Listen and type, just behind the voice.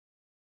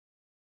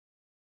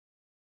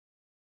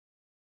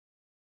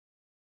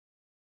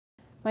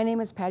My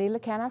name is Patty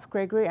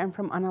Lekanoff-Gregory. I'm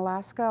from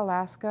Unalaska,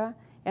 Alaska,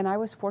 and I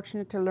was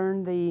fortunate to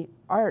learn the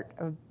art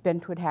of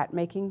Bentwood hat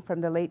making from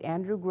the late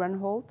Andrew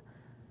Grunholt.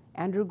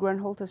 Andrew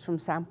Grunholt is from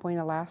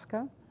Sandpoint,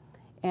 Alaska,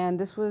 and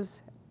this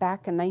was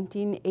back in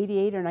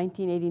 1988 or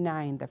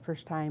 1989, the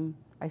first time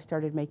I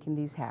started making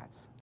these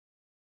hats.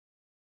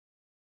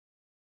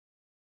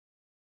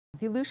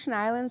 The Aleutian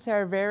Islands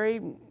are very,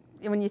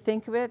 when you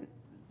think of it,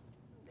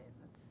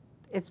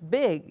 it's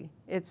big,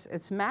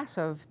 it's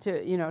massive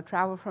to,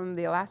 travel from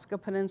the Alaska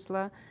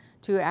Peninsula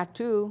to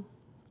Attu,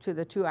 to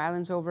the two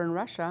islands over in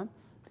Russia,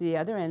 the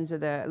other ends of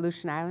the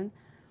Aleutian Island.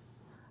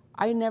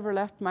 I never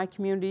left my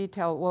community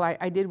till, well,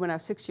 I did when I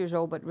was 6 years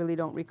old, but really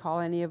don't recall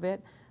any of it.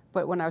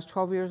 But when I was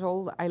 12 years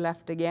old, I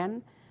left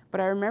again.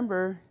 But I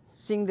remember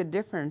seeing the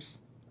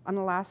difference. On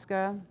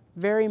Alaska,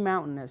 very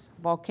mountainous,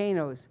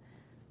 volcanoes,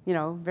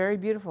 very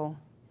beautiful,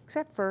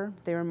 except for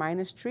they were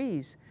minus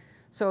trees.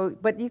 So,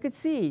 but you could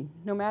see,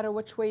 no matter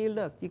which way you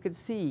looked, you could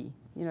see,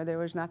 there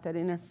was not that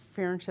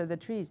interference of the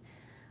trees.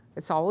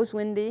 It's always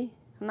windy,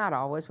 not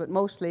always, but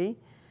mostly.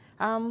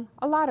 A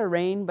lot of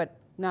rain, but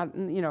not,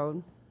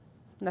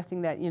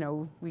 nothing that,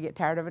 we get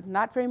tired of it.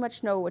 Not very much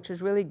snow, which is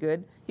really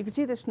good. You can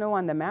see the snow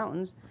on the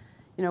mountains,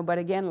 but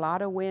again, a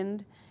lot of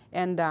wind.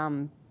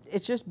 And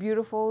it's just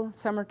beautiful.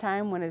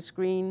 Summertime when it's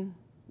green,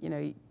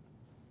 you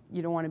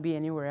don't want to be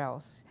anywhere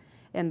else.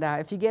 And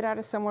if you get out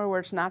of somewhere where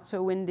it's not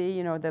so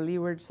windy, the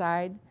leeward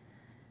side,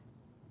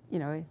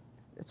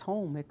 it's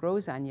home. It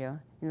grows on you.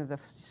 You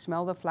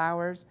smell the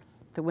flowers.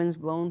 The wind's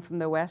blowing from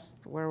the west,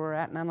 where we're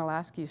at in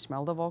Unalaska. You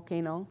smell the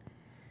volcano.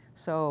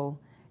 So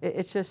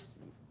it's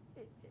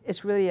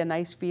really a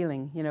nice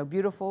feeling.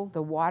 Beautiful.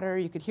 The water.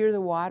 You could hear the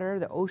water,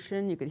 the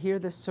ocean. You could hear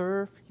the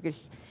surf. You could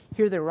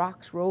hear the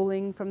rocks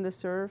rolling from the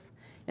surf,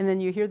 and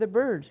then you hear the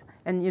birds,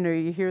 and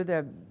you hear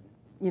the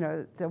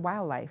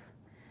wildlife.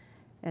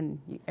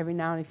 And every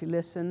now and then, if you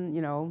listen,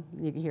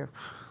 you can hear,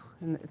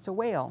 and it's a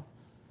whale.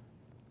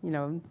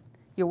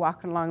 You're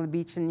walking along the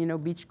beach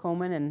and,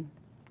 beachcombing, and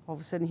all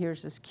of a sudden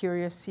here's this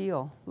curious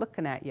seal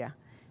looking at you.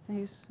 And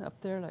he's up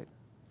there like,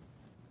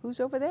 who's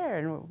over there?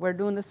 And we're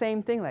doing the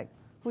same thing, like,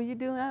 what are you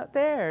doing out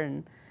there?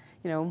 And,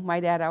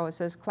 my dad always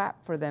says,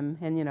 clap for them.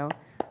 And,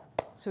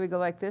 so we go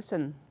like this,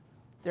 and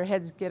their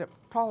heads get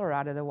taller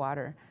out of the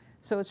water.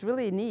 So it's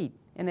really neat.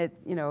 And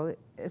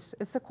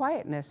it's the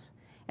quietness.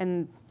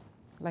 And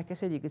like I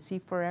said, you could see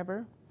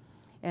forever,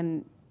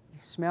 and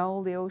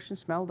smell the ocean,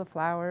 smell the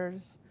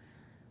flowers.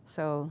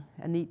 So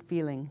a neat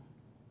feeling.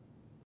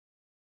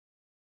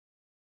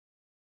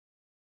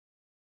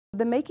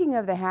 The making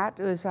of the hat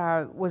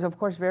was of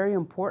course very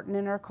important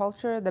in our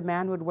culture. The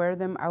man would wear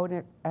them out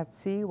at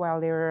sea while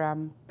they were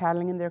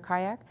paddling in their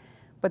kayak.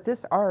 But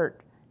this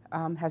art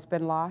has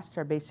been lost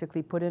or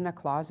basically put in a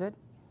closet,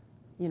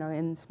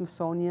 in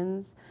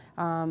Smithsonian's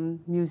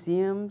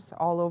museums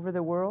all over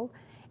the world.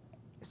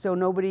 So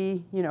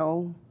nobody,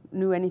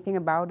 knew anything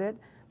about it.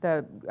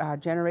 The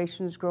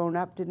generations grown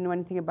up didn't know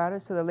anything about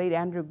it. So the late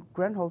Andrew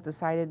Grunholt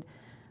decided,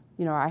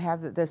 I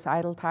have this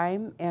idle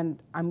time and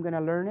I'm going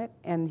to learn it.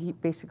 And he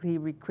basically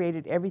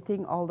recreated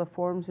everything, all the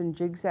forms and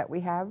jigs that we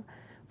have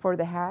for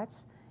the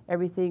hats.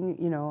 Everything,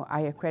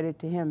 I accredit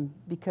to him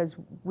because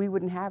we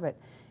wouldn't have it.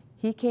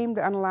 He came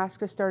to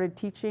Unalaska, started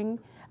teaching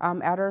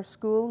at our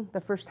school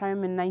the first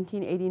time in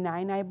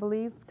 1989, I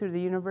believe, through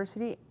the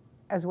university,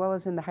 as well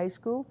as in the high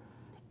school.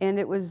 And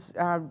it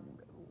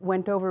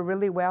went over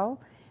really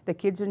well. The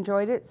kids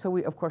enjoyed it, so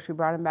of course we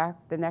brought him back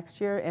the next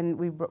year, and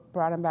we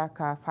brought him back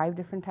 5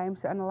 different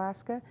times to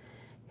Unalaska.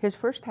 His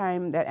first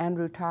time that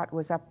Andrew taught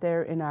was up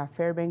there in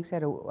Fairbanks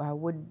at a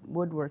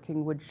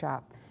woodworking wood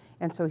shop.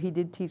 And so he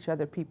did teach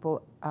other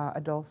people,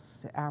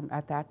 adults,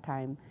 at that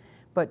time.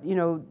 But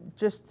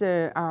just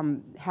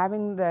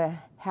having the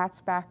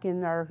hats back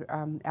in our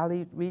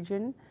Aleut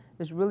region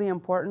is really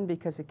important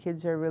because the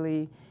kids are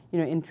really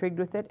intrigued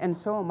with it, and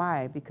so am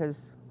I,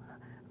 because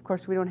of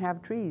course we don't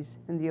have trees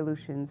in the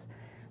Aleutians.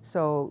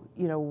 So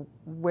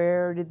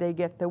where did they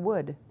get the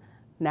wood?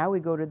 Now we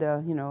go to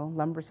the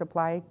lumber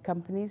supply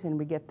companies and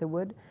we get the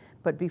wood,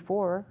 but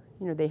before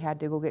they had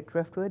to go get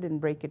driftwood and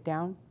break it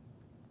down.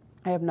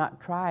 I have not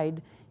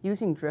tried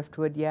using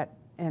driftwood yet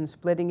and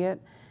splitting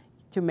it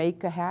to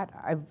make a hat.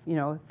 I've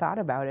thought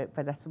about it,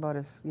 but that's about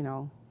as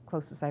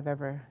close as I've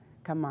ever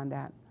come on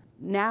that.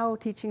 Now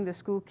teaching the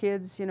school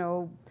kids,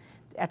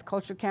 at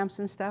culture camps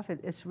and stuff,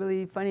 it's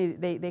really funny.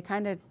 They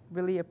kind of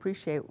really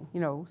appreciate,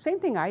 same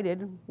thing I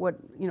did, what,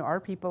 our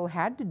people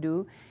had to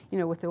do,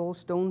 with the old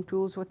stone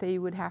tools, what they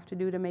would have to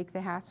do to make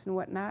the hats and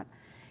whatnot.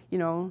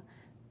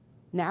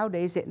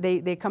 Nowadays,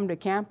 they come to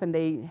camp and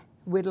they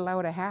whittle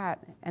out a hat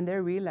and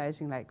they're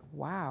realizing like,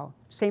 wow,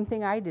 same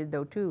thing I did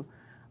though too.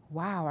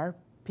 Wow, our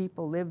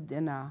people lived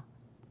in a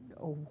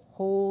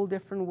whole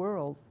different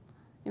world.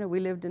 We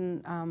lived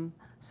in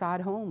sod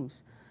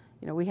homes.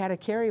 We had to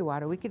carry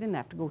water. We didn't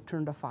have to go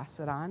turn the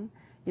faucet on,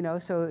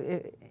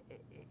 so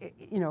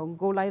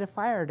go light a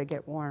fire to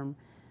get warm.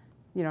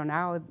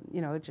 Now,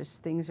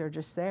 just things are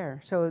just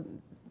there. So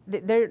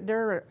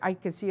I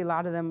could see a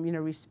lot of them,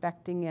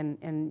 respecting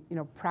and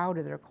proud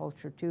of their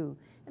culture too.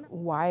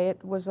 Why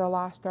it was a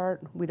lost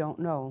art, we don't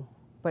know.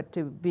 But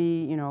to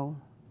be, you know,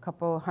 a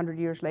couple hundred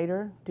years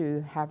later,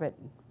 to have it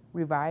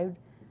revived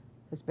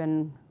has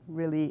been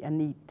really a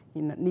neat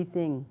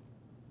thing.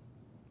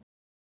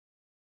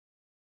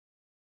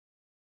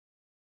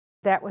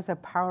 That was a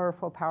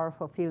powerful,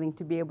 powerful feeling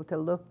to be able to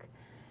look,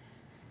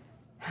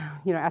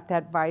 you know, at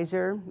that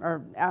visor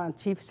or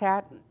chief's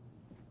hat,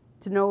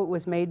 to know it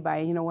was made by,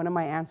 you know, one of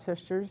my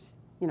ancestors,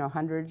 you know,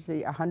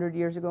 100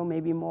 years ago,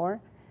 maybe more.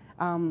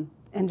 And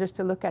just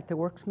to look at the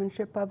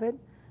workmanship of it,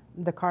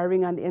 the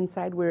carving on the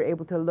inside, we were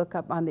able to look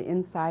up on the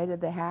inside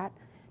of the hat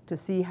to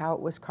see how it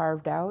was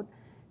carved out,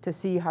 to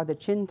see how the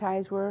chin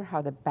ties were,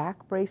 how the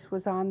back brace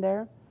was on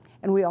there.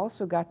 And we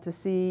also got to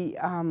see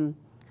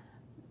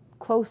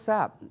close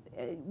up.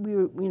 We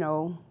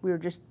were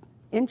just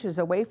inches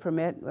away from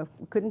it. We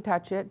couldn't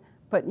touch it,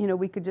 but you know,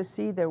 we could just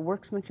see the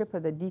workmanship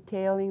of the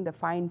detailing, the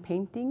fine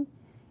painting,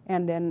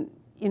 and then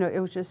you know, it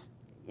was just,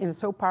 you know,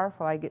 so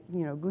powerful. I get,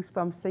 you know,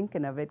 goosebumps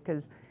thinking of it,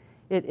 because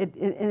it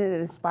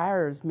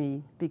inspires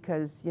me,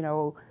 because you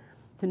know,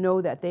 to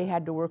know that they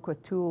had to work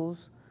with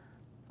tools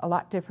a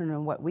lot different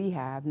than what we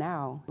have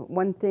now.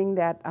 One thing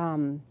that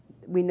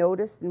we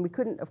noticed, and we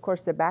couldn't, of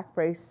course, the back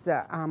brace,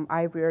 the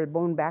ivory or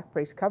bone back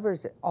brace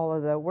covers all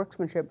of the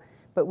workmanship,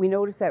 but we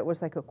noticed that it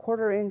was like a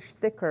 1/4 inch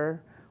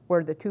thicker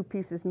where the two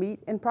pieces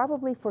meet, and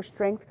probably for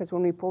strength, because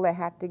when we pull the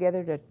hat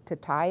together to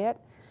tie it,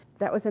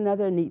 that was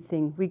another neat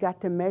thing. We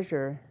got to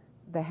measure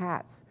the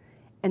hats,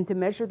 and to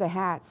measure the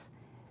hats,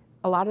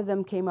 a lot of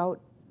them came out,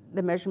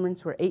 the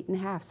measurements were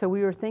 8.5. So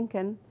we were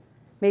thinking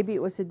maybe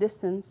it was a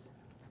distance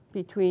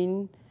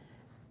between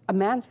a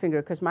man's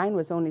finger, because mine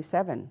was only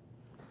 7.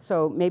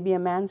 So maybe a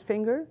man's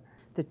finger,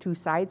 the two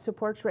side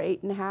supports were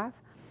 8.5,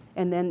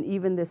 and then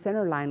even the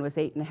center line was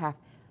 8.5.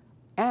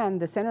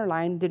 And the center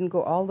line didn't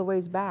go all the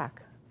ways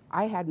back.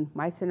 I had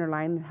my center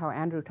line, how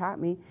Andrew taught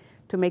me,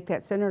 to make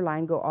that center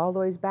line go all the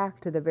ways back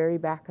to the very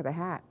back of the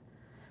hat.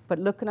 But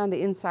looking on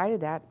the inside of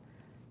that,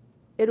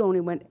 it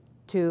only went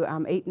to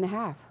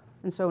 8.5.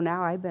 And so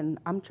now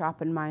I'm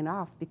chopping mine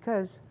off,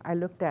 because I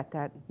looked at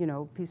that, you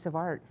know, piece of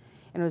art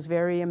and was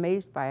very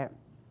amazed by it.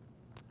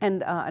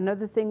 And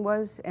another thing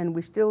was, and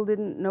we still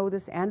didn't know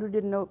this, Andrew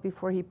didn't know it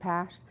before he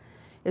passed,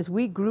 is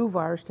we groove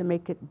ours to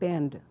make it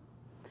bend.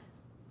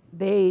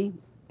 They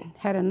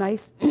had a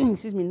nice,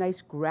 excuse me,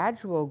 nice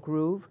gradual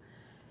groove,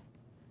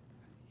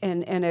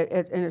 and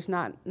it's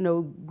not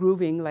no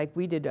grooving like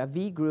we did, a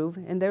V groove,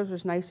 and theirs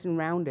was nice and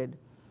rounded.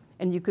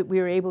 And we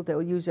were able to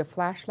use a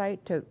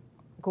flashlight to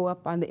go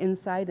up on the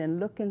inside and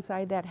look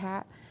inside that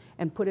hat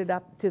and put it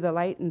up to the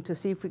light and to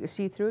see if we could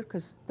see through it,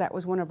 because that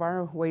was one of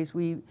our ways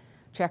we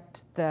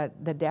checked the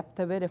depth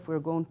of it. If we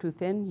were going too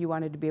thin, you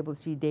wanted to be able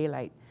to see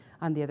daylight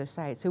on the other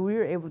side. So we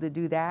were able to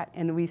do that,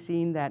 and we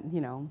seen that,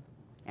 you know,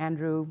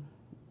 Andrew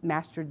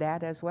mastered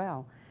that as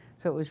well.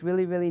 So it was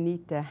really, really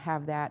neat to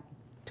have that,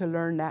 to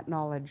learn that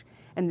knowledge.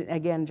 And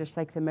again, just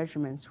like the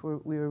measurements,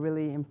 we were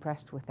really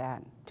impressed with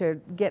that.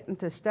 To get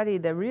to study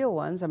the real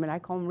ones, I mean, I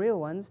call them real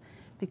ones,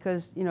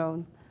 because, you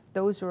know,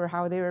 those were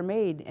how they were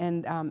made.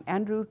 And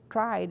Andrew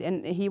tried,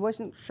 and he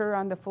wasn't sure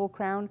on the full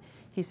crown.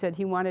 He said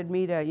he wanted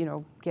me to, you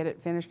know, get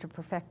it finished to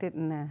perfect it,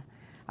 and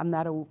I'm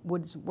not a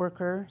woods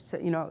worker, so,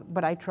 you know,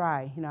 but I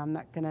try. You know, I'm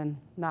not gonna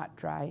not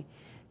try.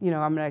 You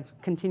know, I'm gonna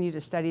continue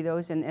to study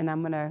those, and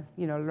I'm gonna,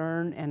 you know,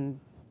 learn and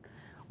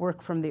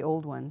work from the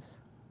old ones.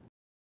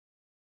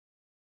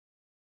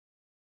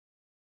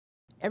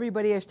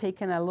 Everybody has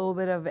taken a little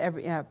bit of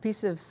every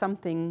piece of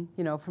something,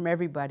 you know, from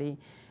everybody.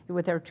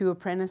 With our 2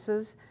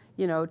 apprentices,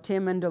 you know,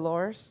 Tim and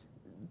Delores,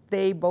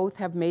 they both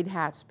have made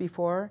hats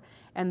before,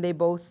 and they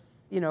both,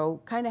 you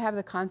know, kind of have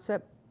the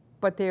concept,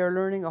 but they are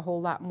learning a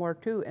whole lot more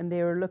too. And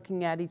they are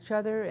looking at each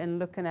other and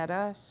looking at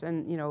us,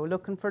 and, you know,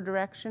 looking for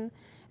direction.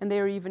 And they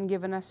are even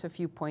giving us a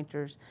few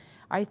pointers.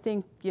 I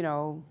think, you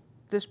know,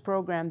 this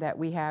program that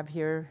we have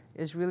here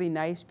is really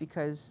nice,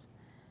 because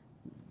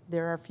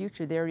they're our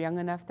future. They're young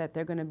enough that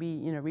they're going to be,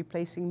 you know,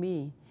 replacing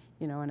me,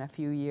 you know, in a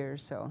few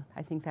years. So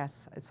I think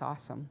it's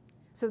awesome.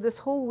 So this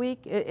whole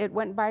week, it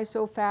went by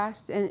so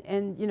fast,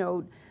 and you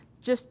know,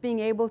 just being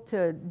able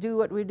to do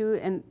what we do,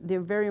 and the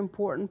very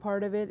important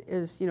part of it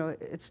is, you know,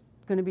 it's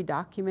going to be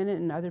documented,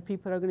 and other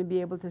people are going to be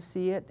able to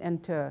see it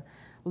and to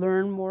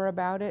learn more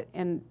about it.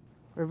 And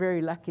we're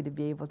very lucky to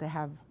be able to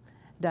have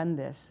done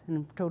this,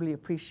 and totally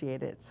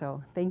appreciate it.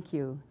 So thank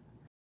you.